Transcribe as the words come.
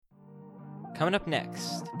Coming up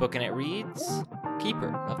next, Booking It reads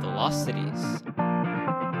Keeper of the Lost Cities.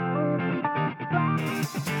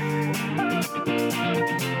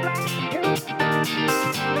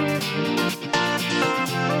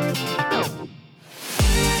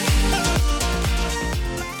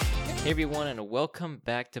 Hey everyone, and welcome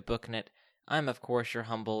back to Booking It. I'm, of course, your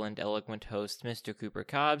humble and eloquent host, Mr. Cooper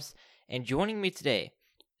Cobbs, and joining me today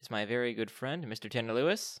is my very good friend, Mr. Tanner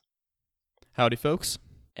Lewis. Howdy, folks.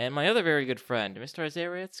 And my other very good friend, Mr. Isaiah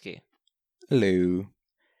Raetsky. Hello.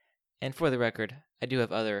 And for the record, I do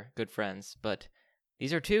have other good friends, but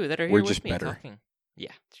these are two that are here We're with just me better. talking.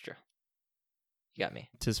 Yeah, it's true. You got me.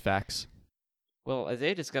 'Tis facts. Well,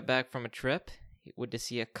 Isaiah just got back from a trip. He went to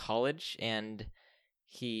see a college, and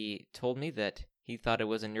he told me that he thought it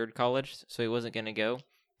was a nerd college, so he wasn't going to go.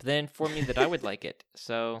 But then informed me that I would like it.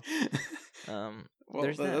 So, Well,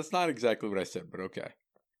 there's that. that's not exactly what I said, but okay.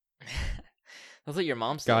 That's what your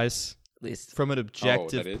mom said. Guys, At least. from an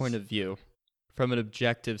objective is? point of view, from an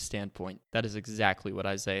objective standpoint, that is exactly what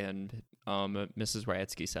Isaiah and Mrs.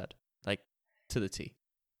 Raetsky said. Like, to the T.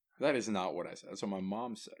 That is not what I said. That's what my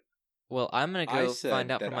mom said. Well, I'm going to I go said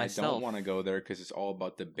find out that for I myself. don't want to go there because it's all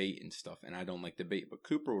about debate and stuff, and I don't like debate. But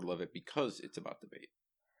Cooper would love it because it's about debate.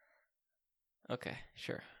 Okay,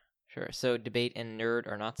 sure. So debate and nerd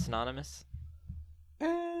are not synonymous?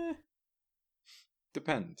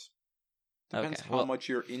 Depends. Depends Okay, how well- much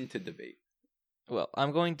you're into debate. Well,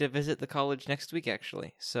 I'm going to visit the college next week,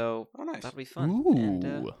 actually. So Oh, nice. that'll be fun. Ooh. And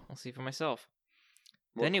I'll see for myself.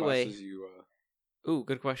 What anyway- classes you? Ooh,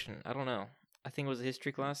 good question. I don't know. I think it was a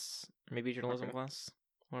history class, or maybe a journalism Okay. class.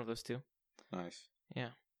 One of those two. Nice.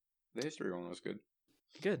 Yeah. The history one was good.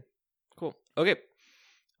 Good. Cool. Okay.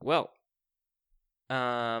 Well,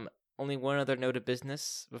 only one other note of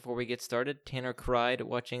business before we get started. Tanner cried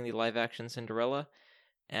watching the live-action Cinderella,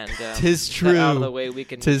 and 'Tis with that out of the true. way, we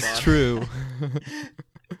can. Tis move on. true.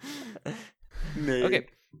 Okay.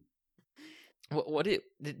 What do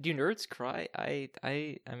you nerds cry? I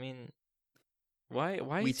mean, why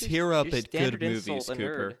We is tear up your at good standard movies, insult a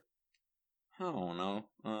nerd? Cooper. I don't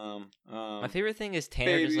know. My favorite thing is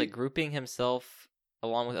Tanner just like baby. grouping himself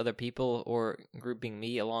along with other people, or grouping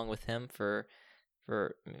me along with him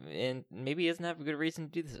and maybe he doesn't have a good reason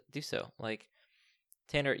to do so. Like,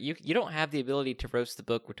 Tanner, you don't have the ability to roast the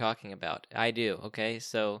book we're talking about. I do. Okay,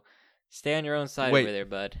 so stay on your own side Wait. over there,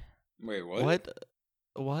 bud. Wait, what?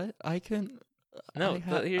 What? I can. No, I,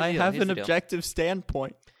 here's the deal, have here's an the deal. objective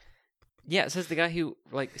standpoint. Yeah, it says the guy who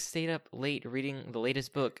like stayed up late reading the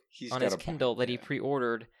latest book He's on got his a point, Kindle that he yeah.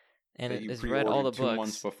 pre-ordered and That you has read all the pre-ordered books 2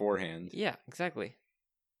 months beforehand. Yeah, exactly.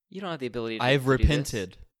 You don't have the ability to I've to do this.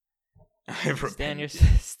 repented. I've Stand your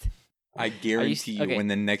repented. Are I you guarantee you, okay. when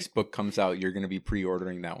the next book comes out, you're going to be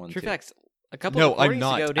pre-ordering that one True too. facts. A couple No, of I'm recordings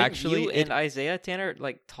not. ago, didn't Actually, you it- and Isaiah, Tanner,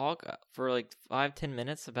 like talk for like 5-10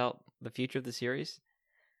 minutes about the future of the series?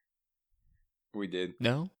 We did.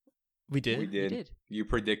 No? We did? We did. did. You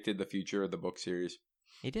predicted the future of the book series.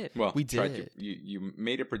 He did. Well, We tried did. To, you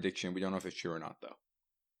made a prediction. We don't know if it's true or not, though.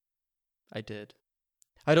 I did.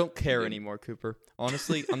 I don't care did. anymore, Cooper.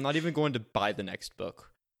 Honestly, I'm not even going to buy the next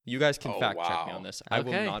book. You guys can Oh, fact check me wow. on this. I will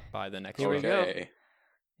Okay. not buy the next Here we book. go. Okay.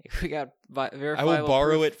 We got I verifiable will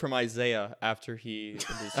borrow proof. it from Isaiah after he is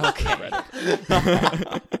Okay. read it.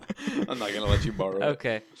 I'm not going to let you borrow it.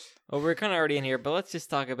 Okay. Well, we're kind of already in here, but let's just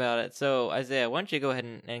talk about it. So, Isaiah, why don't you go ahead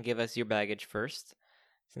and give us your baggage first,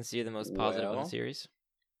 since you're the most positive in the Well, series.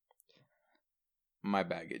 My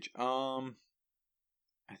baggage.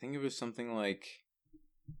 I think it was something like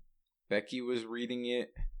Becky was reading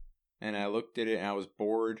it, and I looked at it, and I was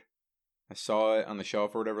bored. I saw it on the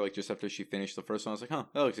shelf or whatever, like just after she finished the first one. I was like, huh,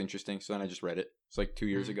 that looks interesting. So then I just read it. It's like 2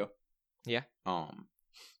 years Mhm. ago. Yeah.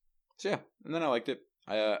 So yeah, and then I liked it.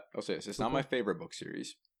 I'll say this: it's not my favorite book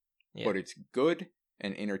series, Yeah. but it's good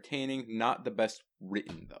and entertaining. Not the best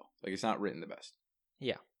written though. Like it's not written the best,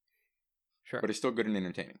 Sure. but it's still good and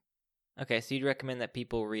entertaining. Okay, so you'd recommend that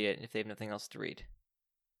people read it if they have nothing else to read.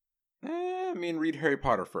 I mean, read Harry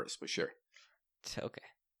Potter first, but sure. Okay.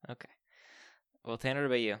 Well, Tanner, what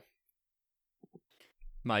about you?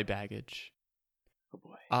 My baggage. Oh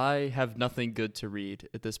boy. I have nothing good to read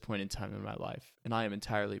at this point in time in my life, and I am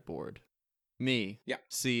entirely bored. Me Yeah.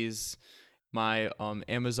 sees my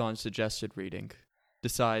Amazon suggested reading,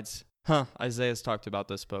 decides, Isaiah's talked about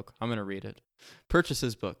this book. I'm going to read it.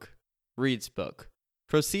 Purchases book, reads book,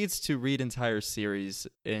 proceeds to read entire series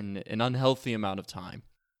in an unhealthy amount of time.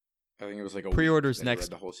 I think it was like a Pre-orders week that I next-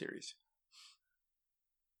 read the whole series.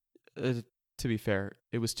 To be fair,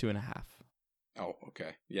 it was 2.5. Oh,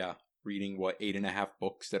 okay. Yeah. Reading, 8.5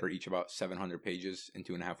 books that are each about 700 pages in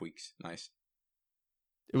 2.5 weeks. Nice.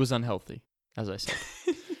 It was unhealthy, as I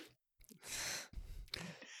said.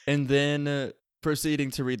 and then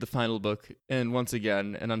proceeding to read the final book in, once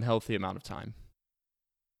again, an unhealthy amount of time.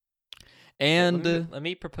 And let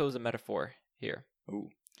me propose a metaphor here. Ooh.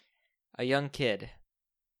 A young kid,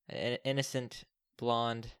 an innocent,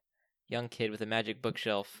 blonde, young kid with a magic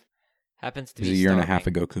bookshelf, happens to It be was a year and a starving. half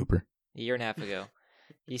ago, Cooper. A year and a half ago.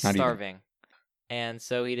 He's Not even. starving. And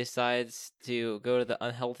so he decides to go to the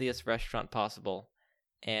unhealthiest restaurant possible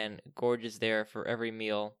and gorges there for every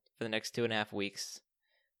meal for the next 2.5 weeks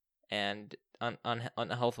and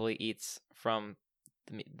unhealthily eats from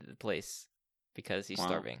the place because he's Wow.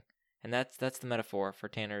 starving. And that's the metaphor for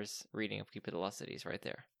Tanner's reading of Keeper of the Lost Cities right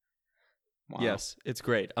there. Wow. yes, it's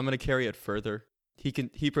great. I'm going to carry it further.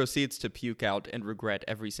 He proceeds to puke out and regret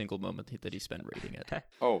every single moment that he spent reading it.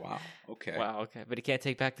 Oh, wow. Okay. Wow, okay. But he can't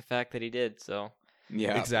take back the fact that he did, so...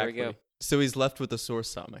 Yeah. Exactly. There we go. So he's left with a sore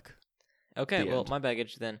stomach. Okay, The well, end. my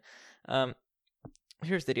baggage then.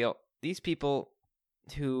 Here's the deal. These people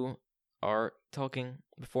who are talking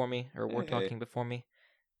before me, or were Hey. talking before me,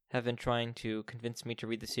 have been trying to convince me to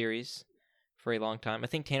read the series for a long time. I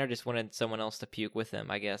think Tanner just wanted someone else to puke with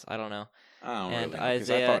him, I guess. I don't know. I don't And really know, 'cause I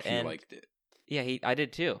Isaiah thought he and- liked it. Yeah, I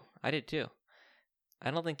did too. I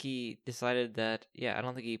don't think he decided that... Yeah, I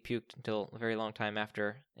don't think he puked until a very long time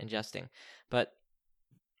after ingesting. But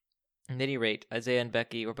at any rate, Isaiah and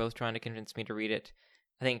Becky were both trying to convince me to read it.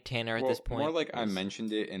 I think Tanner at Well, this point... more like I was-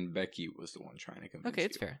 mentioned it, and Becky was the one trying to convince Okay,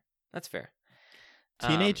 it's you. fair. That's fair.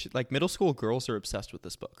 Middle school girls are obsessed with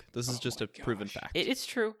this book. This is Oh just my a proven gosh. fact. It's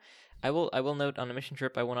true. I will note on a mission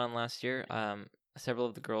trip I went on last year. Several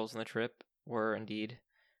of the girls on the trip were indeed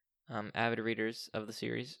avid readers of the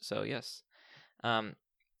series. So yes,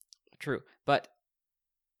 true. But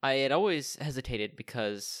I had always hesitated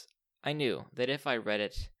because I knew that if I read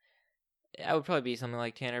it, I would probably be something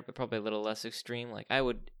like Tanner, but probably a little less extreme. Like I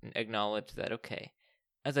would acknowledge that okay,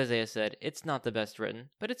 as Isaiah said, it's not the best written,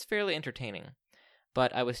 but it's fairly entertaining.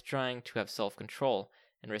 But I was trying to have self-control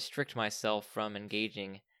and restrict myself from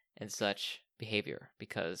engaging in such behavior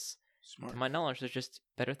because, Smart. to my knowledge, there's just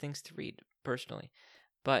better things to read personally.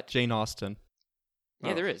 But Jane Austen.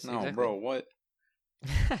 yeah, there is. No, exactly. bro, what?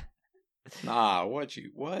 Nah, what?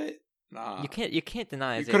 Nah. you can't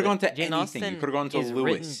deny. You Isaiah, could have gone that to Jane anything. You Austen could have gone to is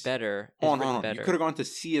Lewis. written better. Hold is on, written hold on. better. You could have gone to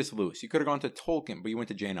C.S. Lewis. You could have gone to Tolkien, but you went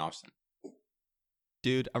to Jane Austen.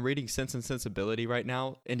 Dude, I'm reading Sense and Sensibility right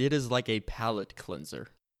now, and it is like a palate cleanser.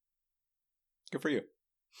 Good for you.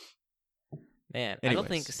 Man, I don't Anyways,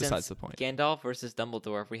 think besides since the point. Gandalf versus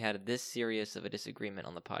Dumbledore have we had this serious of a disagreement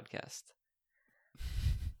on the podcast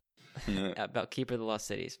about Keeper of the Lost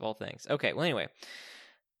Cities, of all things. Okay, well, anyway.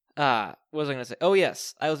 What was I going to say? Oh,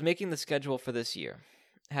 yes. I was making the schedule for this year,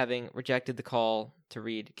 having rejected the call to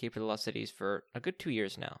read Keeper of the Lost Cities for a good 2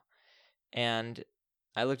 years now. And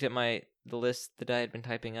I looked at the list that I had been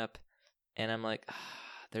typing up, and I'm like,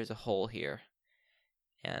 there's a hole here.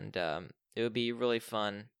 And it would be really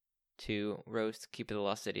fun to roast Keeper of the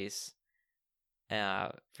Lost Cities.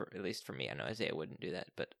 For at least for me. I know Isaiah wouldn't do that,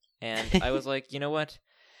 and I was like, you know what?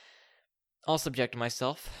 I'll subject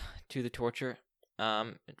myself to the torture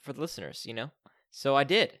for the listeners, you know? So I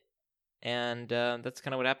did. And that's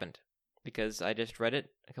kind of what happened. Because I just read it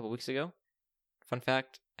a couple weeks ago. Fun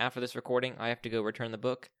fact, after this recording, I have to go return the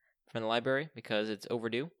book from the library because it's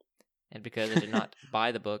overdue. And because I did not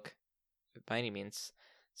buy the book by any means.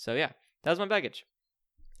 So yeah, that was my baggage.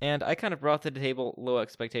 And I kind of brought to the table low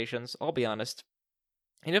expectations, I'll be honest.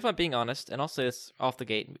 And if I'm being honest, and I'll say this off the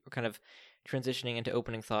gate, we're kind of transitioning into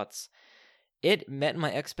opening thoughts, it met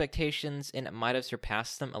my expectations and it might have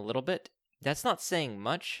surpassed them a little bit. That's not saying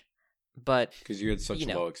much, but... Because you had such You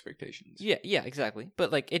know. low expectations. Yeah, exactly.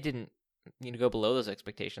 But like it didn't go below those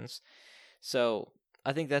expectations. So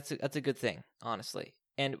I think that's a good thing, honestly.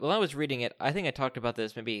 And while I was reading it, I think I talked about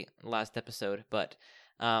this maybe last episode, but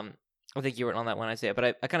I think you weren't on that one, Isaiah.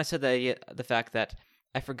 But I kind of said the fact that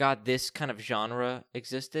I forgot this kind of genre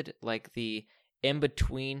existed, like the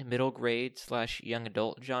in-between middle grade / young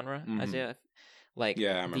adult genre, Mhm. Isaiah. Like Yeah,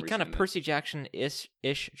 I remember the you kind of saying that. Percy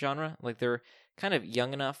Jackson-ish genre. Like they're kind of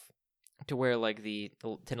young enough to where like the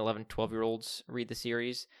 10, 11, 12-year-olds read the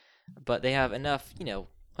series, but they have enough,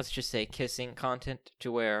 let's just say kissing content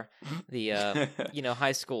to where the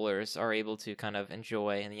high schoolers are able to kind of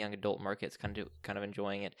enjoy, and the young adult market's kind of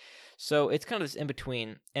enjoying it. So it's kind of this in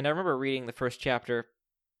between. And I remember reading the first chapter,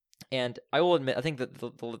 and I will admit I think that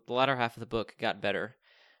the latter half of the book got better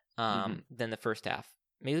than the first half.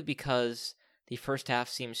 Maybe because the first half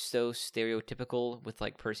seems so stereotypical with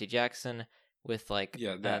like Percy Jackson, with like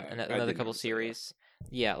Yeah, that- I another did couple notice that, yeah. series.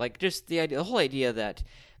 Yeah, like just the whole idea that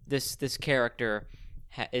this character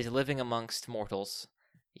is living amongst mortals,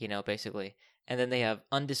 basically, and then they have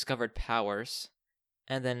undiscovered powers,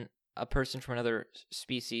 and then a person from another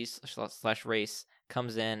species slash race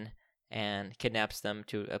comes in and kidnaps them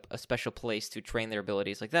to a special place to train their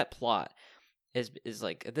abilities. Like, that plot is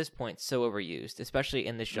like, at this point, so overused, especially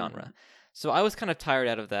in this genre. So I was kind of tired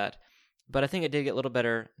out of that, but I think it did get a little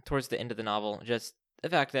better towards the end of the novel. Just the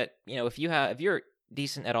fact that, if you're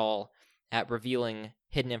decent at all at revealing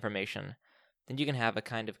hidden information, then you can have a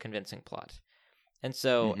kind of convincing plot. And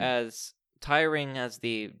so as tiring as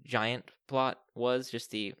the giant plot was,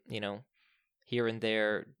 just the, here and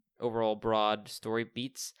there overall broad story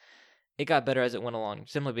beats, it got better as it went along,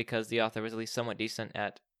 simply because the author was at least somewhat decent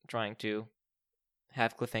at trying to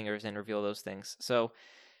have cliffhangers and reveal those things. So,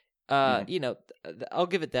 I'll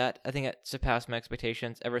give it that. I think it surpassed my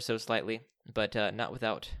expectations ever so slightly, but not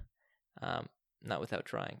without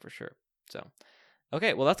trying, for sure. So,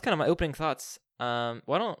 okay, well, that's kind of my opening thoughts. Why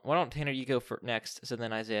don't Tanner, you go for next, so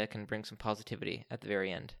then Isaiah can bring some positivity at the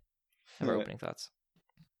very end of our opening thoughts.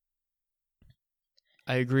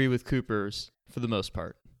 I agree with Cooper's for the most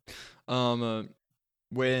part.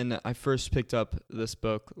 When I first picked up this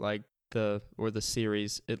book, the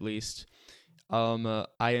series at least, I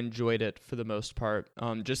enjoyed it for the most part.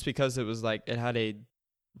 Just because it was it had a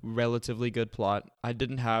relatively good plot. I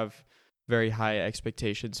didn't have very high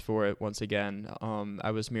expectations for it. Once again,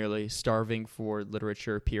 I was merely starving for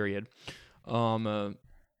literature, period, or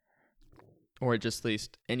just at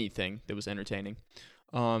least anything that was entertaining.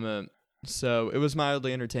 So it was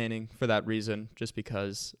mildly entertaining for that reason, just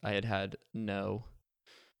because I had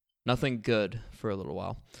nothing good for a little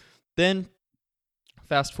while. Then,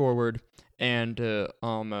 fast forward, and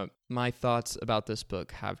my thoughts about this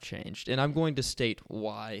book have changed, and I'm going to state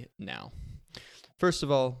why now. First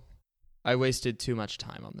of all, I wasted too much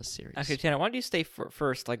time on this series. Actually, Tanner, why don't you stay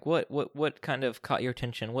first? What kind of caught your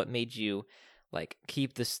attention? What made you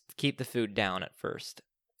keep the food down at first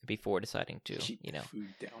before deciding to keep the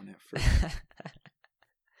food down at first?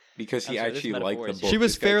 Because he actually liked the book. She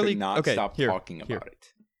was fairly not stop talking about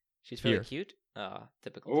it. She's fairly cute.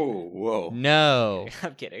 Typical. Oh, whoa! No,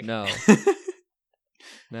 I'm kidding. No,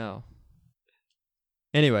 no.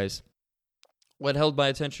 Anyways, what held my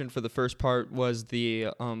attention for the first part was the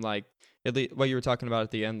at least what you were talking about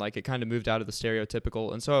at the end. It kind of moved out of the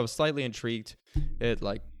stereotypical, and so I was slightly intrigued at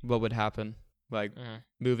what would happen,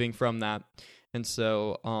 moving from that. And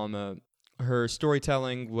so her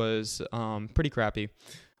storytelling was pretty crappy,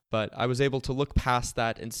 but I was able to look past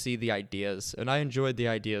that and see the ideas, and I enjoyed the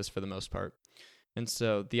ideas for the most part. And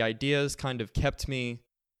so the ideas kind of kept me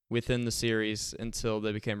within the series until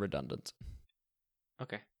they became redundant.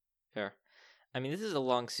 Okay, fair. I mean, this is a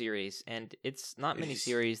long series, and it's not many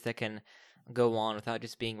series that can go on without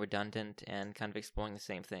just being redundant and kind of exploring the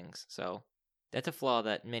same things. So that's a flaw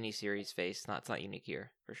that many series face. It's not unique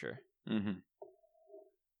here, for sure. Mm-hmm.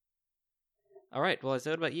 All right, well,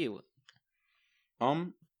 Isaiah, what about you?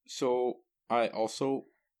 So I also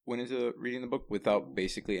went into reading the book without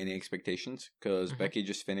basically any expectations, because Becky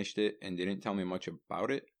just finished it and didn't tell me much about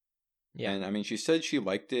it. Yeah. And I mean, she said she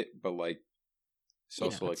liked it, but it's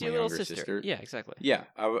also my younger sister. Yeah, exactly. Yeah,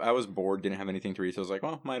 I was bored, didn't have anything to read, so I was like,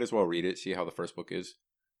 well, might as well read it, see how the first book is.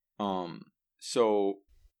 So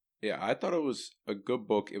yeah, I thought it was a good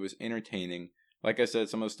book. It was entertaining. Like I said,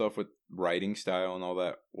 some of the stuff with writing style and all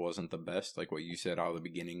that wasn't the best. Like what you said, how the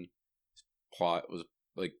beginning plot was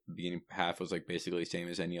the beginning half was basically the same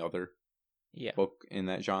as any other book in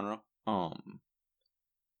that genre.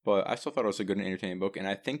 But I still thought it was a good and entertaining book, and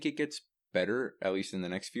I think it gets better, at least in the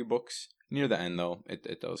next few books. Near the end, though,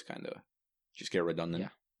 it does kind of just get redundant. Yeah.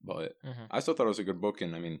 But I still thought it was a good book,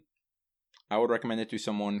 and I mean, I would recommend it to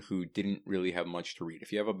someone who didn't really have much to read.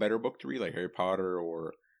 If you have a better book to read, like Harry Potter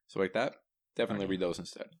or stuff like that, definitely read those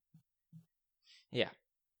instead. Yeah.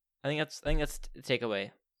 I think that's the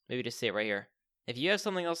takeaway. Maybe just say it right here. If you have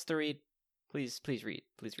something else to read, please read.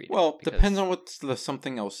 Please read. Well, it depends on what the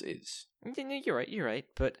something else is. You're right.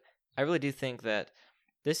 But I really do think that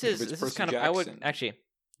this is kind of, I would actually,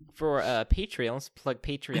 for Patreon, let's plug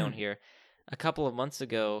Patreon here. A couple of months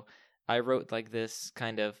ago, I wrote this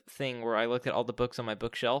kind of thing where I looked at all the books on my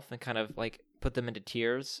bookshelf and kind of put them into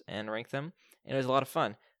tiers and rank them. And it was a lot of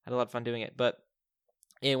fun. I had a lot of fun doing it. But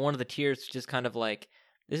in one of the tiers, just kind of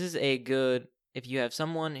this is a good, if you have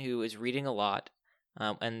someone who is reading a lot,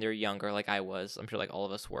 and they're younger, like I was, I'm sure all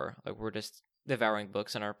of us were, we're just devouring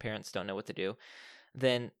books and our parents don't know what to do,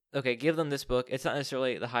 then, okay, give them this book. It's not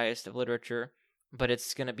necessarily the highest of literature, but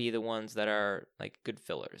it's going to be the ones that are good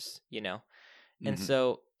fillers, Mm-hmm. And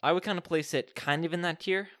so I would kind of place it kind of in that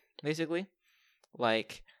tier, basically.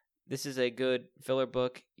 This is a good filler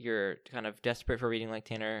book. You're kind of desperate for reading, like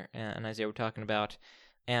Tanner and Isaiah were talking about.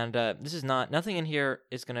 And this is nothing in here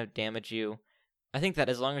is going to damage you. I think that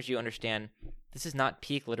as long as you understand this is not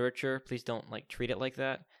peak literature, please don't like treat it like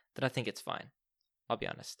that. Then I think it's fine. I'll be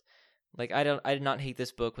honest. Like I did not hate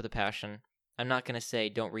this book with a passion. I'm not gonna say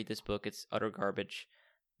don't read this book. It's utter garbage.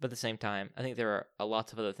 But at the same time, I think there are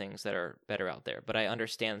lots of other things that are better out there. But I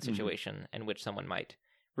understand the situation in which someone might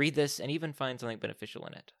read this and even find something beneficial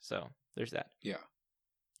in it. So there's that. Yeah.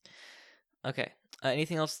 Okay.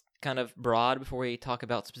 Anything else kind of broad before we talk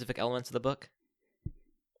about specific elements of the book?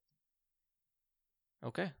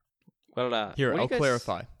 Okay. Well, Here, what do I'll you guys-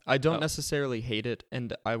 clarify. I don't Oh. necessarily hate it,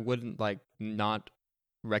 and I wouldn't like not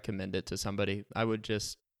recommend it to somebody. I would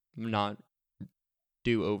just not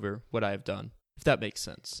do over what I've done, if that makes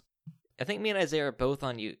sense. I think me and Isaiah are both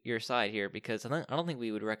on your side here because I don't think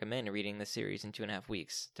we would recommend reading this series in 2.5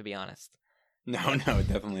 weeks, to be honest. No,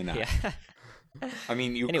 definitely not. Yeah. I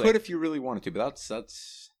mean, you Anyway. could if you really wanted to, but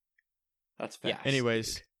that's fast. Yeah.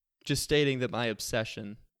 Anyways, dude. just stating that my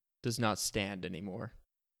obsession does not stand anymore.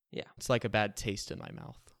 Yeah. It's like a bad taste in my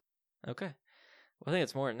mouth. Okay. Well, I think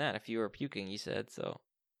it's more than that. If you were puking, you said so.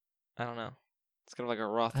 I don't know. It's kind of like a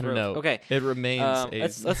raw throat. I don't know. Okay. It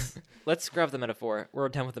remains Let's grab the metaphor. We're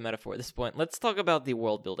done with the metaphor at this point. Let's talk about the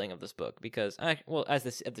world building of this book because, of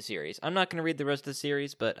the series, I'm not going to read the rest of the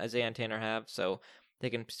series, but Isaiah and Tanner have, so they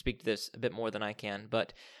can speak to this a bit more than I can.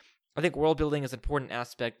 But I think world building is an important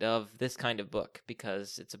aspect of this kind of book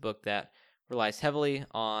because it's a book that relies heavily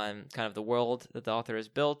on kind of the world that the author has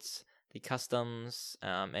built, the customs,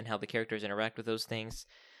 and how the characters interact with those things.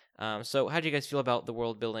 So how do you guys feel about the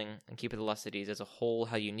world building and Keep of the Lost Cities as a whole?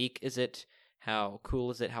 How unique is it? How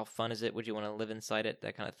cool is it? How fun is it? Would you want to live inside it?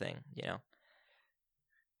 That kind of thing, you know?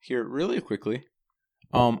 Here, really quickly,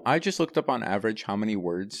 I just looked up on average how many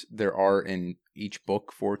words there are in each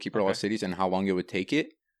book for Keeper of the Lost Cities and how long it would take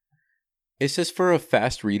it. It says for a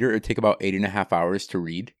fast reader, it would take about 8.5 hours to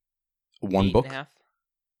read one book. 8.5?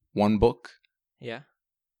 One book. Yeah.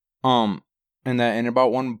 And that in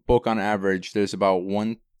about one book on average, there's about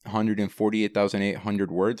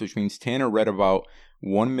 148,800 words, which means Tanner read about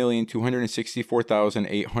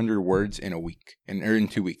 1,264,800 words in a week, or in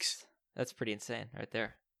 2 weeks. That's pretty insane right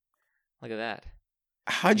there. Look at that.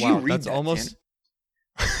 How'd you read that's that, almost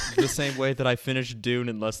Tanner? the same way that I finished Dune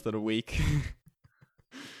in less than a week.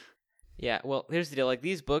 Yeah, well, here's the deal. Like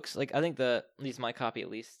these books, like I think at least my copy at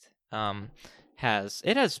least,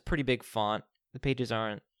 has pretty big font. The pages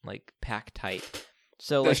aren't like packed tight.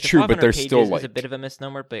 So That's like the true, but 500 they're pages still, is a like- bit of a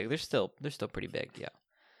misnomer, but they're still pretty big, yeah.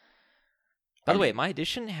 By the way, my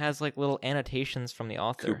edition has like little annotations from the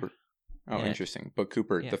author. Cooper. Oh, Yeah. interesting. But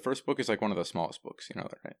Cooper, Yeah. the first book is like one of the smallest books. You know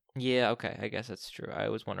that, right? Yeah, okay, I guess that's true. I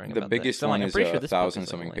was wondering The about biggest that. So, one like, I'm is pretty sure this book is, 1,000 like,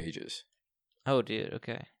 something only- pages. Oh, dude,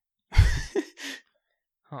 okay.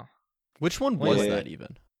 Huh. Which one Wait, was wait. that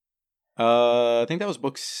even? I think that was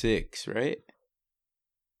book 6, right?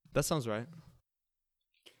 That sounds right. I forgot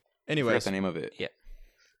Anyways, the name of it.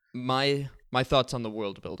 my thoughts on the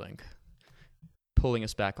world building, pulling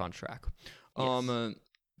us back on track. Yes.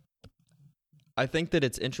 I think that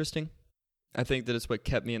it's interesting. I think that it's what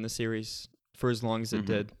kept me in the series for as long as it Mhm.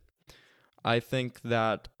 did. I think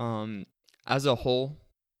that as a whole,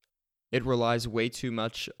 it relies way too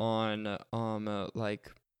much on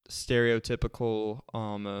like stereotypical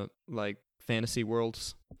like fantasy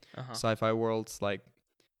worlds, Uh-huh. sci-fi worlds. Like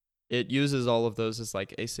it uses all of those as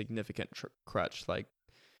like a significant crutch. Like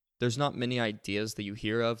there's not many ideas that you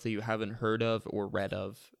hear of that you haven't heard of or read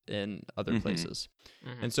of in other Mhm. places.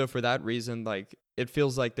 Mhm. And so for that reason, like it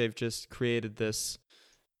feels like they've just created this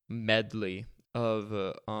medley of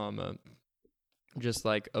just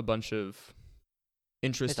like a bunch of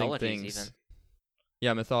interesting Mythologies, things. even.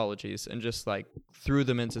 Yeah, mythologies, and just like threw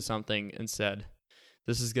them into something and said,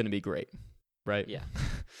 "This is going to be great." Right? Yeah.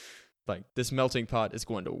 Like this melting pot is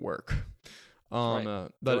going to work. right. Throw it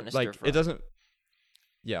in But a like stir fry. it doesn't.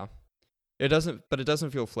 Yeah, it doesn't. But it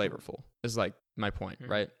doesn't feel flavorful. Is like my point, Mhm.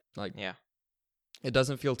 right? Like Yeah. it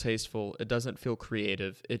doesn't feel tasteful. It doesn't feel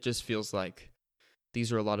creative. It just feels like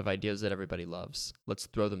these are a lot of ideas that everybody loves. Let's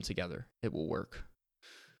throw them together. It will work.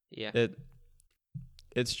 Yeah.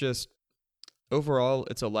 It's just overall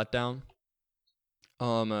it's a letdown.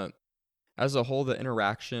 As a whole, the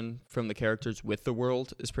interaction from the characters with the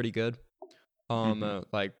world is pretty good.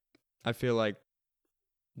 Like I feel like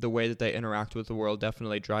the way that they interact with the world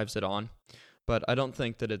definitely drives it on, but I don't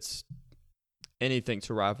think that it's anything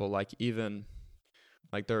to rival like even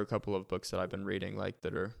like there are a couple of books that I've been reading like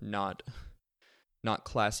that are not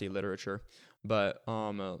classy literature, but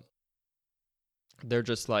they're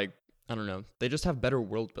just like I don't know, they just have better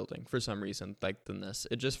world building for some reason like than this.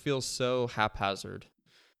 It just feels so haphazard,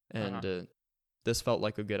 and this felt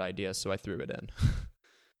like a good idea, so I threw it in.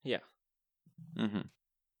 Yeah. Mhm.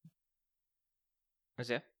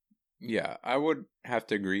 Jose? Yeah, I would have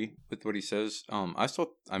to agree with what he says. I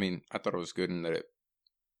thought it was good in that it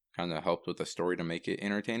kind of helped with the story to make it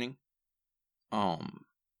entertaining.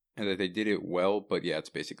 And that they did it well, but yeah, it's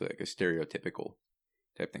basically like a stereotypical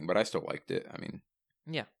type thing. But I still liked it. I mean,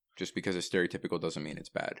 Yeah. just because it's stereotypical doesn't mean it's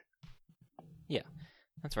bad. Yeah,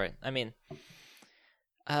 that's right. I mean,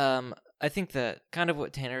 I think that kind of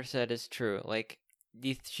what Tanner said is true. Like,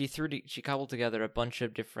 she cobbled together a bunch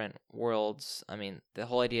of different worlds. I mean, the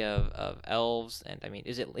whole idea of elves, and I mean,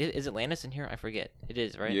 is Atlantis in here? I forget. It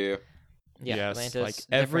is, right? Yeah. Yeah, yes, Atlantis, like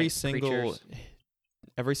every different single creatures.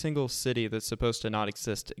 every single city that's supposed to not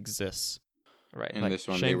exist exists. Right. In Like this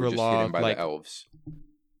one, they were just Shangri-La, hidden by like- the elves.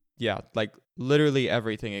 Yeah, like literally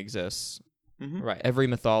everything exists. Mm-hmm. Right. Every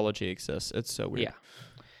mythology exists. It's so weird. Yeah.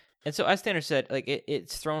 And so, as Tanner said, like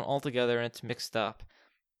it's thrown all together and it's mixed up,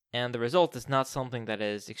 and the result is not something that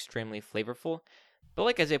is extremely flavorful. But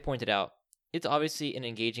like Isaiah pointed out, it's obviously an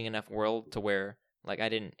engaging enough world to where like I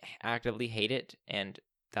didn't actively hate it, and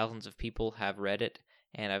thousands of people have read it,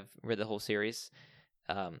 and I've read the whole series,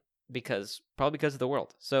 because of the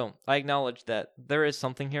world. So I acknowledge that there is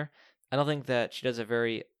something here. I don't think that she does a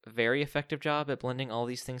very, very effective job at blending all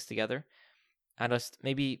these things together.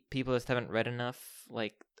 Maybe people just haven't read enough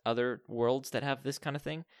like other worlds that have this kind of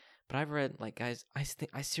thing. But I've read, like, guys, I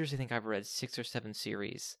seriously think I've read 6 or 7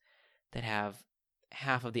 series that have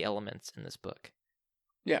half of the elements in this book.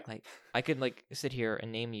 Yeah. Like, I could like sit here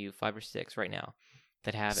and name you 5 or 6 right now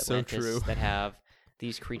that have So Atlantis, true. that have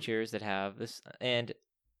these creatures, that have this, and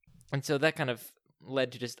so that kind of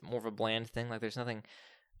led to just more of a bland thing. Like, there's nothing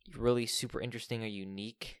really super interesting or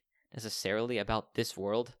unique necessarily about this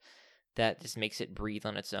world that just makes it breathe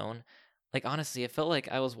on its own. Like, honestly, it felt like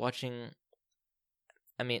I was watching.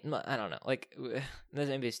 I mean, I don't know. Like,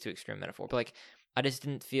 maybe it's too extreme metaphor, but like, I just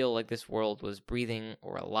didn't feel like this world was breathing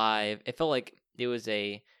or alive. It felt like it was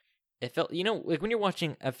it felt, like when you're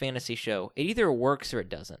watching a fantasy show, it either works or it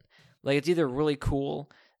doesn't. Like, it's either really cool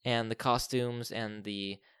and the costumes and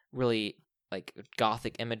the really like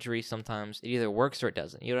gothic imagery, sometimes it either works or it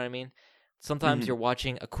doesn't. You know what I mean? Sometimes Mhm. you're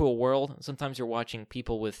watching a cool world. Sometimes you're watching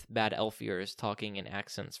people with bad elf ears talking in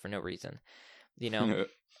accents for no reason.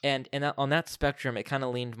 And on that spectrum, it kind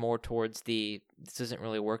of leaned more towards this isn't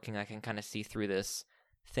really working. I can kind of see through this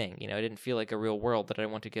thing. It didn't feel like a real world that I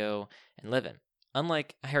want to go and live in.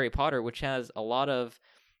 Unlike Harry Potter, which has a lot of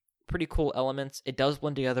pretty cool elements, it does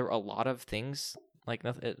blend together a lot of things. Like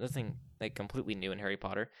nothing like completely new in Harry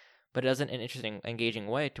Potter, but it does it in an interesting, engaging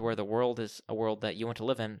way to where the world is a world that you want to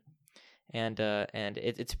live in. And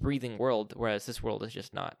it's a breathing world, whereas this world is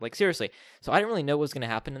just not. Like, seriously. So I didn't really know what was going to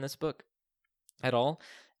happen in this book at all.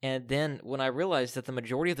 And then when I realized that the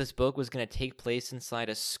majority of this book was going to take place inside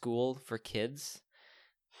a school for kids,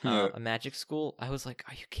 a magic school, I was like,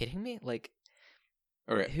 are you kidding me? Like,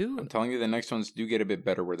 Okay. who? I'm telling you, the next ones do get a bit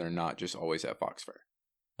better where they're not just always at Fox Fair.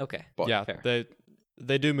 Okay. But Yeah, fair.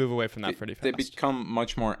 they do move away from that pretty They fast. become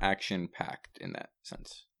much more action packed in that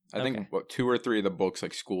sense. I Okay. think 2 or 3 of the books,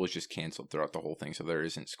 like school is just canceled throughout the whole thing, so there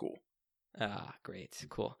isn't school. Ah, great.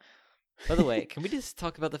 Cool. By the way, can we just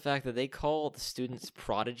talk about the fact that they call the students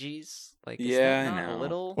prodigies? Like, is Yeah, that I not a know.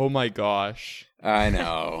 little... Oh my gosh. I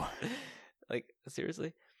know. Like,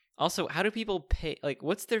 seriously? Also, how do people pay? Like,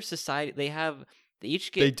 what's their society? They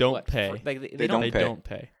each get... They don't what, pay. Like, They don't They pay. don't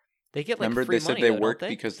pay. They get, like, Remember, free they said money, they though, work don't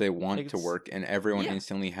they? because they want Like, to it's- work, and everyone yeah.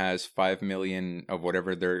 instantly has 5 million of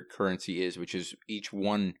whatever their currency is, which is each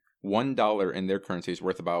 $1 in their currency is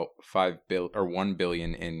worth about 1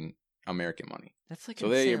 billion in American money. That's like So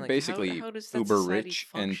insane. they are Like, basically how does that uber society rich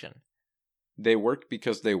and function? They work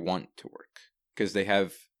because they want to work, because they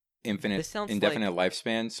have This sounds indefinite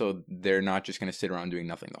lifespan, so they're not just going to sit around doing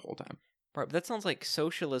nothing the whole time. Right, but that sounds like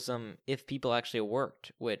socialism if people actually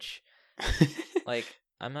worked, which, like,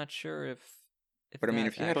 I'm not sure if But I mean,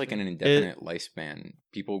 that if you had like an actually- indefinite lifespan,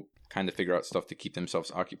 people kind of figure out stuff to keep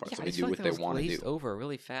themselves occupied, Yeah, so I they just do feel what like they that was want to glazed do. over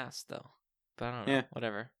really fast, though. But I don't know. Yeah.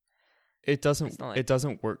 Whatever. It doesn't. It's not like- It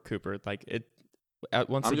doesn't work, Cooper. Like it.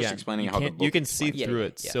 Once I'm again, just explaining you how the can't- book you can is see explained. Yeah, through yeah,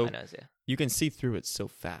 it. yeah, So I know, yeah. you can see through it so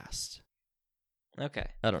fast. Okay.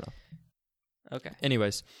 I don't know. Okay.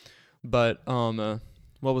 Anyways, but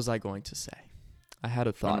what was I going to say? I had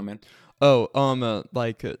a thought. Gentlemen. Oh,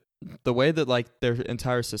 like the way that like their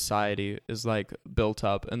entire society is like built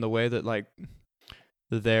up, and the way that like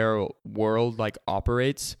their world like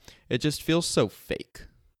operates, it just feels so fake.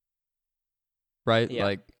 Right? Yeah.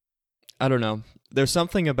 Like I don't know. There's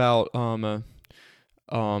something about I'm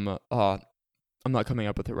not coming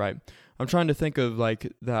up with it right. I'm trying to think of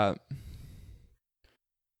like that.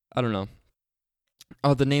 I don't know.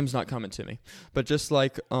 Oh, the name's not coming to me. But just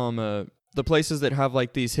like the places that have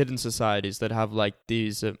like these hidden societies that have like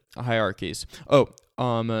these hierarchies. Oh,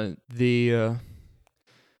 N.D.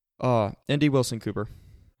 Wilson Cooper.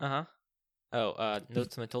 Uh-huh. Oh,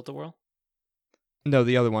 Notes from the Tilt-A-Whirl? No,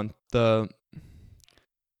 the other one. What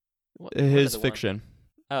His other one? fiction.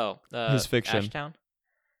 Oh, His fiction. Ashtown?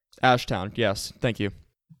 Ashtown, yes. Thank you.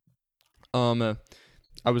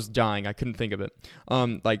 I was dying. I couldn't think of it.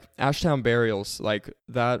 Like Ashtown Burials, like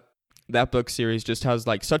that book series just has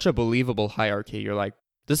like such a believable hierarchy. You're like,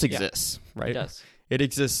 this exists, right? It does. It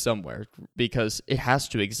exists somewhere because it has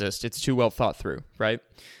to exist. It's too well thought through, right?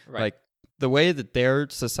 Right. Like the way that their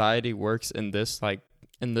society works in this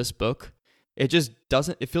book, it just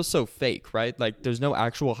doesn't, it feels so fake, right? Like there's no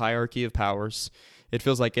actual hierarchy of powers. It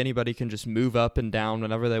feels like anybody can just move up and down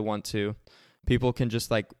whenever they want to. People can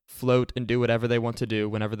just like float and do whatever they want to do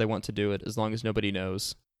whenever they want to do it, as long as nobody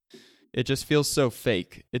knows. It just feels so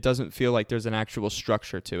fake. It doesn't feel like there's an actual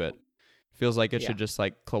structure to it. It feels like it should just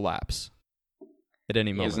like collapse at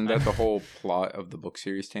any moment. Isn't that the whole plot of the book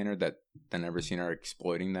series, Tanner? That the Never Seen are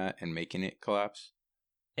exploiting that and making it collapse?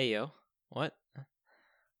 Hey, yo. What?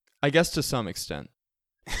 I guess to some extent.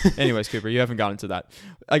 Anyways, Cooper, you haven't gotten to that.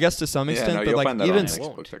 I guess to some extent, no, but you'll like find that even on the next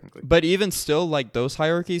book, technically. but even still, like those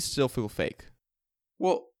hierarchies still feel fake.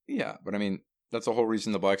 Well, yeah, but I mean, that's the whole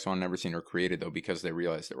reason the Black Swan and Never Seen were created, though, because they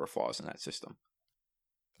realized there were flaws in that system.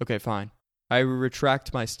 Okay, fine. I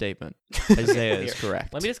retract my statement. Isaiah is Here,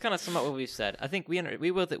 correct. Let me just kind of sum up what we've said. I think we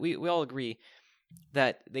all agree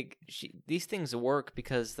that these things work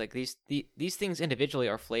because like these things individually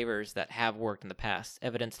are flavors that have worked in the past,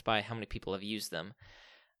 evidenced by how many people have used them.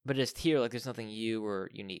 But just here, like there's nothing new or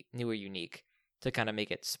unique to kind of make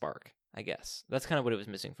it spark. I guess that's kind of what it was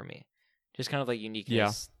missing for me. Just kind of like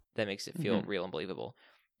uniqueness that makes it feel real and believable.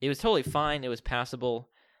 It was totally fine. It was passable,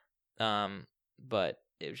 but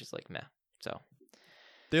it was just like meh. So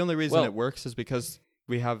the only reason it works is because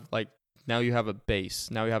we have like now you have a base.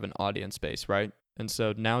 Now you have an audience base, right? And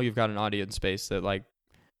so now you've got an audience base that like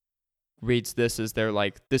reads this as their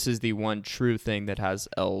like this is the one true thing that has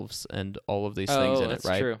elves and all of these things in it, right?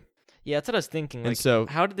 That's true. Yeah, that's what I was thinking. Like, and so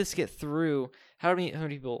how did this get through? How many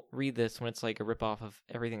people read this when it's like a ripoff of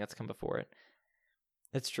everything that's come before it?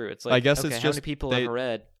 It's true. It's like I guess okay, it's how just many people have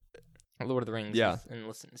read Lord of the Rings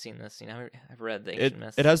and seen this? You know, I've read the Ancient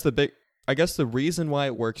Myths. It has the big. I guess the reason why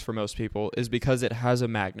it works for most people is because it has a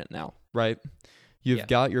magnet now, right? You've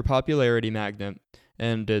got your popularity magnet,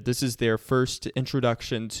 and this is their first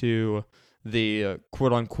introduction to the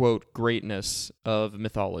quote-unquote greatness of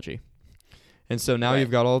mythology. And so now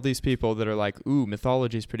you've got all these people that are like, ooh,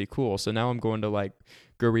 mythology is pretty cool. So now I'm going to like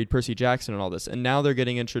go read Percy Jackson and all this. And now they're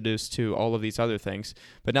getting introduced to all of these other things.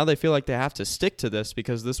 But now they feel like they have to stick to this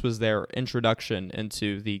because this was their introduction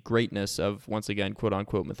into the greatness of, once again,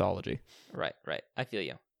 quote-unquote mythology. Right. I feel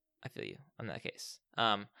you in that case.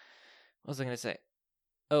 What was I going to say?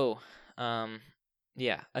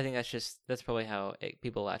 Yeah, I think that's probably how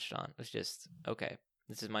people latched on. It's just, okay,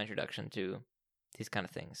 this is my introduction to these kind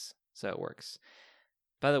of things. So it works.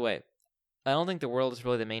 By the way, I don't think the world is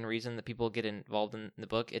really the main reason that people get involved in the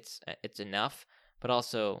book. It's enough, but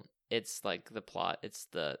also it's like the plot. It's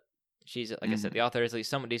she's like I said, the author is at least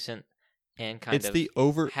somewhat decent and kind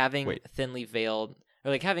of having thinly veiled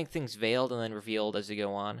or like having things veiled and then revealed as you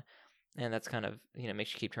go on, and that's kind of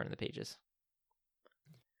makes you keep turning the pages.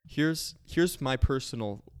 Here's my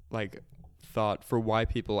personal like thought for why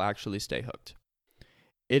people actually stay hooked.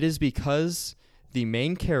 It is because the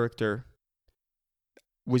main character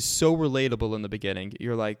was so relatable in the beginning.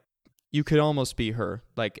 You're like, you could almost be her,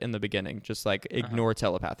 like in the beginning, just like ignore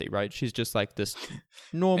telepathy, right? She's just like this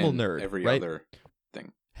normal nerd, every right? other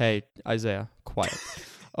thing. Hey, Isaiah, quiet.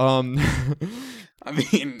 I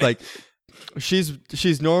mean, like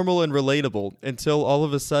she's normal and relatable until all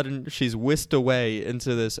of a sudden she's whisked away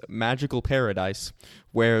into this magical paradise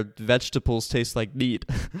where vegetables taste like meat,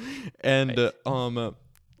 and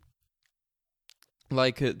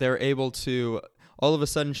like they're able to. All of a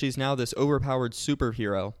sudden, she's now this overpowered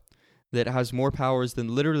superhero that has more powers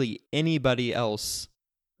than literally anybody else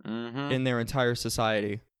in their entire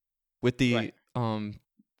society, with the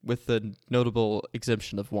notable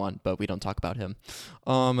exemption of one, but we don't talk about him.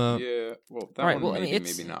 Yeah, well, that one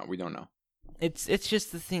maybe not. We don't know. It's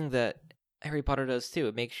just the thing that Harry Potter does too.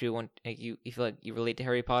 It makes you you feel like you relate to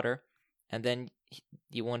Harry Potter, and then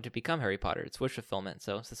you want to become Harry Potter. It's wish fulfillment,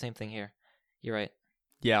 so it's the same thing here. You're right.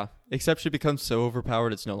 Yeah, except she becomes so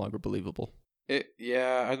overpowered it's no longer believable. I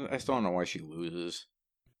still don't know why she loses.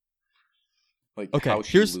 Like, okay, how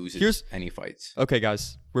she loses any fights. Okay,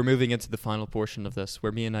 guys, we're moving into the final portion of this,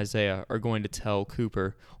 where me and Isaiah are going to tell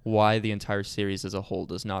Cooper why the entire series as a whole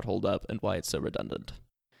does not hold up and why it's so redundant.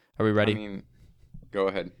 Are we ready? I mean, go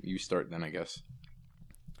ahead. You start then, I guess.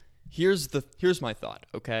 Here's my thought,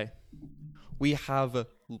 okay? We have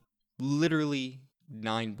literally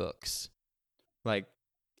 9 books. Like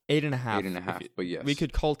 8.5. 8.5, but yes. We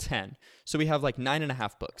could call 10. So we have like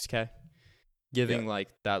 9.5 books, okay? Giving Yeah. like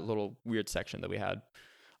that little weird section that we had.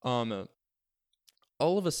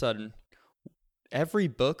 All of a sudden, every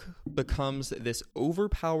book becomes this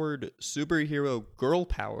overpowered superhero girl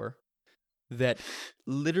power that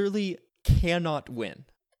literally cannot win.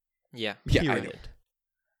 Yeah. Yeah, I know. Period.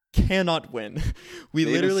 Cannot win. We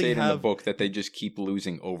They even literally say it in the have book that they just keep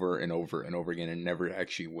losing over and over and over again and never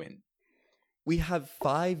actually win. we have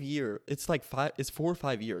 5 year. It's like 5. It's 4 or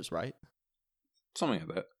 5 years, right? Something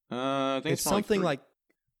like that. I think It's more something three. like.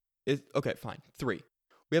 Okay, fine. 3.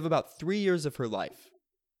 We have about 3 years of her life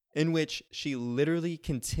in which she literally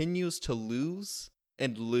continues to lose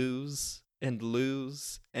and lose and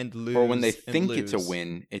lose and lose. Or when they and think it's a lose.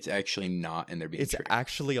 win, it's actually not, and they're being It's tricked.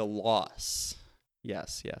 actually a loss.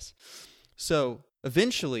 Yes. So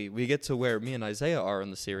eventually we get to where me and Isaiah are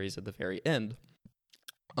in the series at the very end.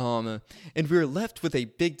 And we're left with a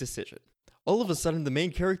big decision. All of a sudden, the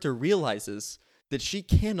main character realizes that she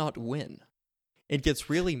cannot win and gets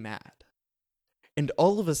really mad. And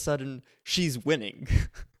all of a sudden, she's winning.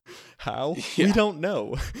 How? We Yeah. don't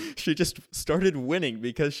know. She just started winning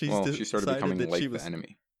because She started becoming that like she the was.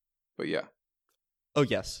 enemy. But yeah. Oh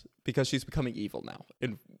yes, because she's becoming evil now,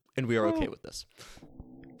 and we are okay with this.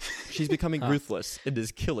 She's becoming ruthless and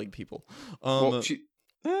is killing people. Well,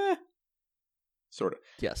 sort of.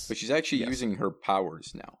 Yes, But she's actually Yes. using her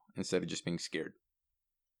powers now instead of just being scared.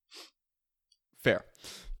 fair.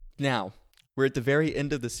 Now we're at the very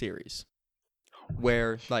end of the series,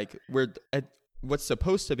 where we're at what's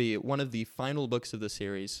supposed to be one of the final books of the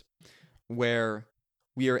series, where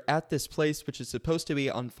we are at this place which is supposed to be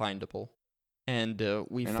unfindable, and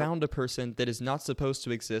we And found a person that is not supposed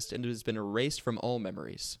to exist and it has been erased from all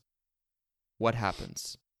memories. What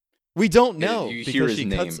happens? We don't know. You because hear his she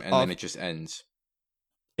name, cuts and off. then it just ends.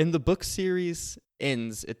 And the book series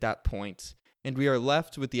ends at that point, and we are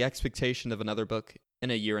left with the expectation of another book in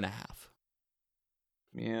a year and a half.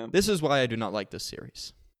 Yeah. This is why I do not like this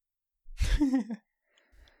series.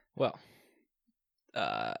 Well,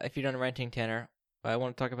 if you're done ranting, Tanner, I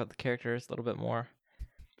want to talk about the characters a little bit more.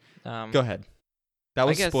 Go ahead. That I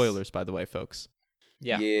was guess- spoilers, by the way, folks.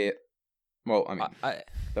 Yeah. Yeah. Well, I mean, I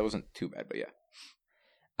that wasn't too bad, but yeah.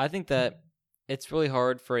 I think that it's really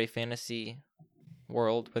hard for a fantasy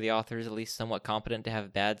world where the author is at least somewhat competent to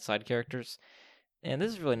have bad side characters. And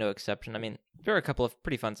this is really no exception. I mean, there are a couple of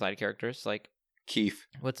pretty fun side characters, like Keith.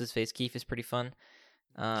 what's his face? Keith is pretty fun.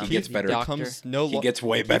 He gets Keith better. Doctor. He gets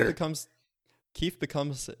way better. Keith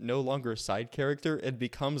becomes no longer a side character and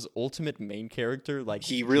becomes ultimate main character. Like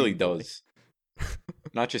He really Game Boy. does.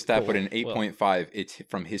 Not just that, but in Well- 8.5, it's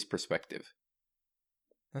from his perspective.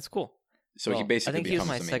 That's cool. So he Well, basically I think he was becomes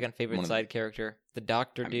my the main- second one favorite of the- side character. The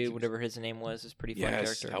Doctor I mean, dude, he was- whatever his name was, is a pretty fun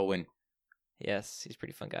Yes, character. Elwyn. Yes, he's a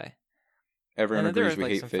pretty fun guy. Everyone And then there agrees are, we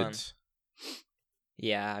like, hate some fun- Fitz.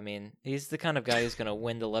 Yeah, I mean, he's the kind of guy who's gonna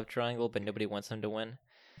win the love triangle, but nobody wants him to win.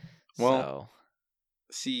 Well,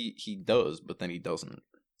 See, he does, but then he doesn't.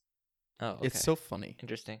 okay. It's so funny.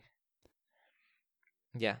 Interesting.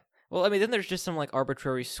 Yeah. Well, I mean, then there's just some like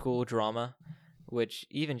arbitrary school drama, which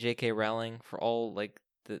even J.K. Rowling, for all like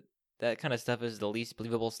that kind of stuff, is the least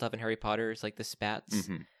believable stuff in Harry Potter. Is like the spats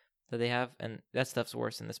Mhm. that they have, and that stuff's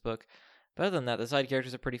worse in this book. But other than that, the side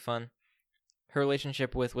characters are pretty fun. Her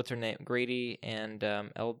relationship with what's her name, Grady and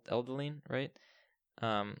Eldeline, right?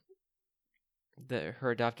 Her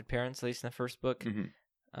adopted parents, at least in the first book. Mhm.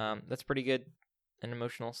 That's pretty good and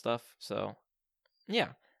emotional stuff. So,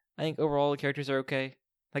 yeah, I think overall the characters are okay.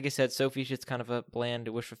 Like I said, Sophie's just kind of a bland,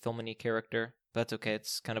 wish fulfillment character. But that's okay.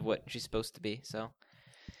 It's kind of what she's supposed to be. So,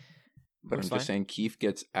 But I'm Works just fine. saying, Keith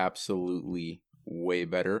gets absolutely way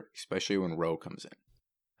better, especially when Ro comes in.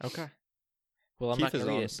 okay. Well, I'm Keith not is going to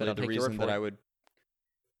read it, honestly but I'll the take your word reason for that it. I would.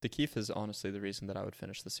 The Keith is honestly the reason that I would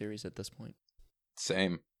finish the series at this point.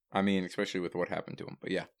 Same. I mean, especially with what happened to him. But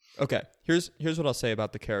yeah. Okay, here's what I'll say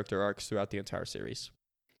about the character arcs throughout the entire series.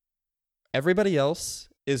 Everybody else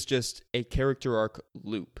is just a character arc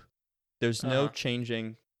loop. There's no Uh-huh.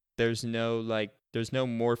 changing. There's no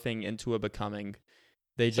morphing into a becoming.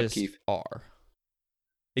 They Except just Keith. are.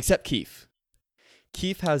 Except Keith.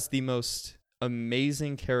 Keith has the most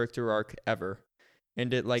amazing character arc ever,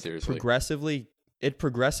 and it Seriously.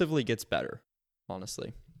 progressively gets better.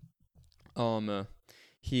 Honestly,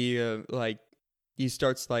 he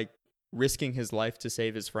starts risking his life to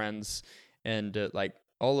save his friends, and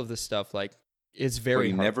all of this stuff. It's But very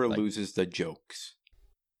he hard. never loses the jokes.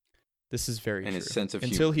 This is very and true. his sense of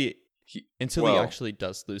until humor. he Well, actually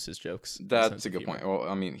does lose his jokes. his That's sense a of good humor. point. Well,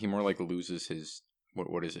 I mean, he more like loses his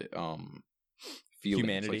what is it? Feelings.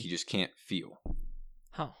 Humanity. Like he just can't feel.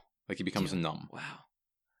 Huh. Like he becomes numb. Wow.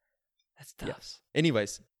 That's tough. Yes.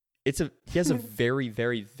 Anyways, he has a very,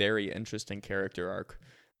 very, very interesting character arc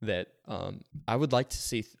that I would like to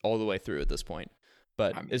see all the way through at this point.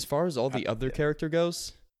 But I mean, as far as all the other character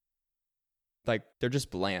goes, like they're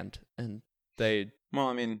just bland and they. Well,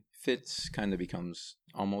 I mean, Fitz kind of becomes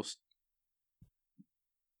almost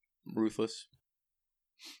ruthless.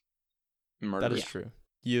 Murderous. That is true.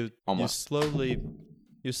 You Almost. slowly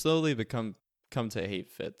come to hate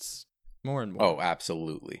Fitz more and more. Oh,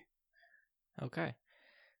 absolutely. Okay.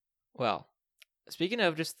 Well, speaking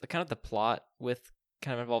of just kind of the plot with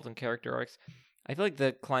kind of involved in character arcs, I feel like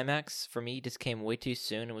the climax for me just came way too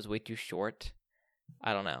soon and was way too short.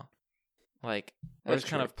 I don't know. Like, we're That's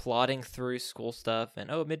just kind true. of plodding through school stuff and,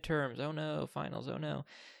 oh, midterms, oh no, finals, oh no.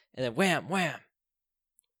 And then wham, wham.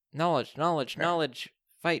 Knowledge,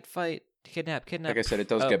 fight, kidnap. Like I said, it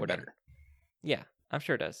does Oh, get we're done. better. Yeah, I'm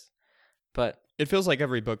sure it does. But It feels like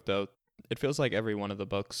every book, though. It feels like every one of the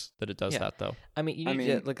books that it does Yeah. that, though. I mean, I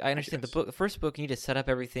understand the first book, you need to set up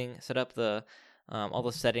everything, set up the all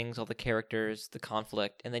the settings, all the characters, the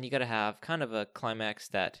conflict, and then you got to have kind of a climax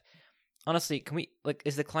that, honestly,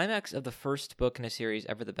 is the climax of the first book in a series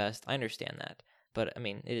ever the best? I understand that, but I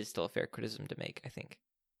mean, it is still a fair criticism to make, I think.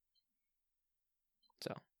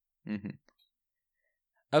 So, Mm-hmm.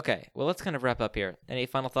 okay, well, let's kind of wrap up here. Any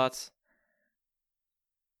final thoughts?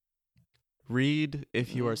 Read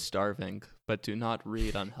if you are starving, but do not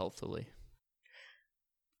read unhealthily.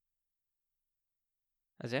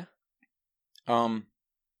 Isaiah?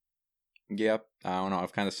 Yeah, I don't know.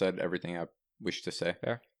 I've kind of said everything I wish to say.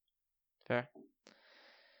 Fair.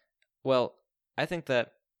 Well, I think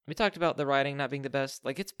that we talked about the writing not being the best.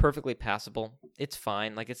 Like, it's perfectly passable. It's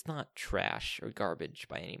fine. Like, it's not trash or garbage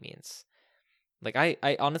by any means. Like, I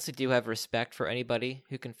honestly do have respect for anybody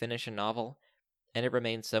who can finish a novel and it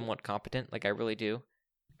remains somewhat competent. Like, I really do.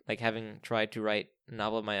 Like, having tried to write a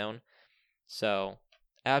novel of my own. So,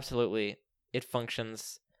 absolutely, it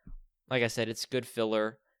functions. Like I said, it's good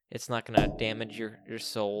filler. It's not going to damage your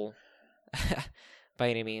soul by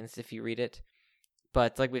any means if you read it.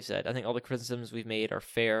 But like we've said, I think all the criticisms we've made are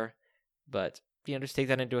fair. But, just take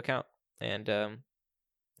that into account. And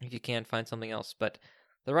if you can, find something else. But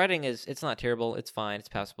the writing it's not terrible. It's fine. It's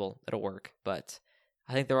passable. It'll work. But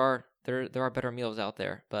I think there are better meals out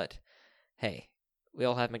there. But hey, we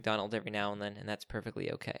all have McDonald's every now and then, and that's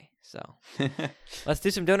perfectly okay. So let's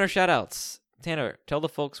do some donor shoutouts. Tanner, tell the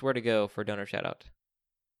folks where to go for a donor shoutout.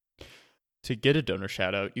 To get a donor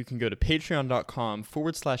shout out, you can go to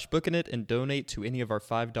patreon.com/bookinit and donate to any of our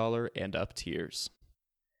 $5 and up tiers.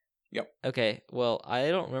 Yep. Okay, well, I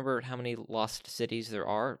don't remember how many lost cities there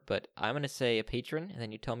are, but I'm going to say a patron, and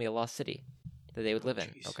then you tell me a lost city that they would live in,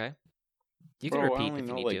 Jeez. okay? You can Bro, I repeat only if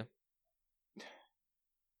you know, need like- to.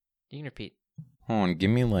 You can repeat. Hold on, give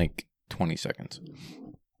me like 20 seconds.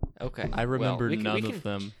 Okay. I remember well, none of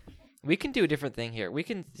them. We can do a different thing here. We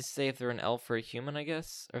can just say if they're an elf or a human, I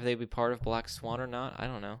guess, or if they'd be part of Black Swan or not. I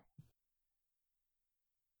don't know.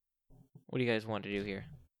 What do you guys want to do here?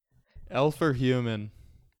 Elf or human?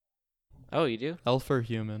 Oh, you do? Elf or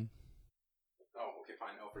human? Oh, okay,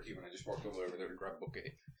 fine. Alfred Human. I just walked over there to grab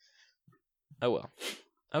bouquet. Oh, well.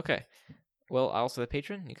 Okay. Well, also the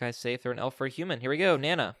patron. You guys say if they're an elf or a human. Here we go.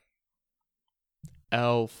 Nana.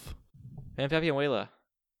 Elf. Van Pappy and Wayla.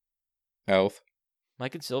 Elf.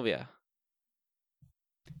 Mike and Sylvia.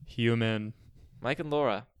 Human. Mike and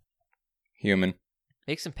Laura. Human.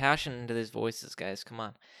 Make some passion into these voices, guys. Come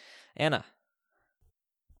on. Anna.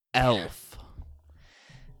 Elf.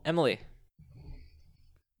 Emily.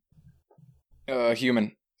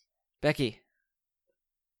 Human. Becky.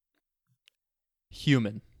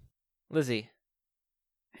 Human. Lizzie.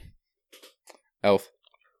 Elf.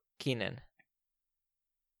 Keenan.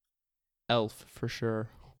 Elf for sure.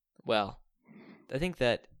 Well, I think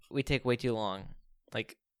that we take way too long.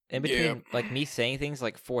 Like, in between, Yeah. like, me saying things,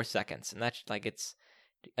 like, 4 seconds. And that's, like, it's...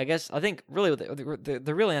 I think, really,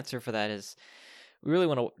 the real answer for that is we really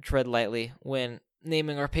want to tread lightly when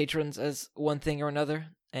naming our patrons as one thing or another.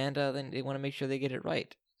 And then they want to make sure they get it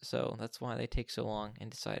right. So that's why they take so long in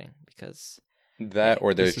deciding. Because, That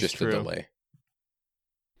or there's This is just a true. delay.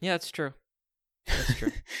 yeah, it's true. That's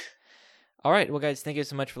true. All right, well, guys, thank you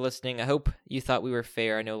so much for listening. I hope you thought we were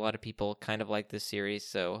fair. I know a lot of people kind of like this series,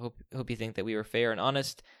 so I hope you think that we were fair and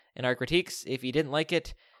honest in our critiques. If you didn't like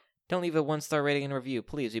it, don't leave a 1-star rating and review.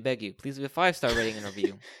 Please, we beg you. Please leave a 5-star rating and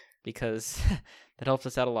review, because that helps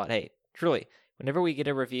us out a lot. Hey, truly, whenever we get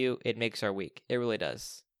a review, it makes our week. It really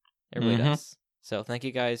does. It really Mhm. does. So thank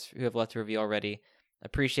you guys who have left a review already.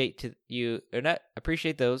 Appreciate those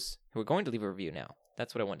who are going to leave a review now.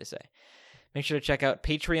 That's what I wanted to say. Make sure to check out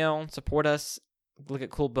Patreon, support us, look at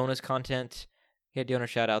cool bonus content, get a donor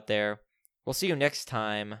shout out there. We'll see you next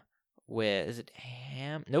time with, is it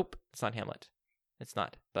Nope, it's not Hamlet. It's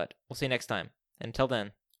not, but we'll see you next time. Until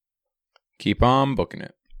then. Keep on booking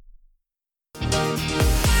it.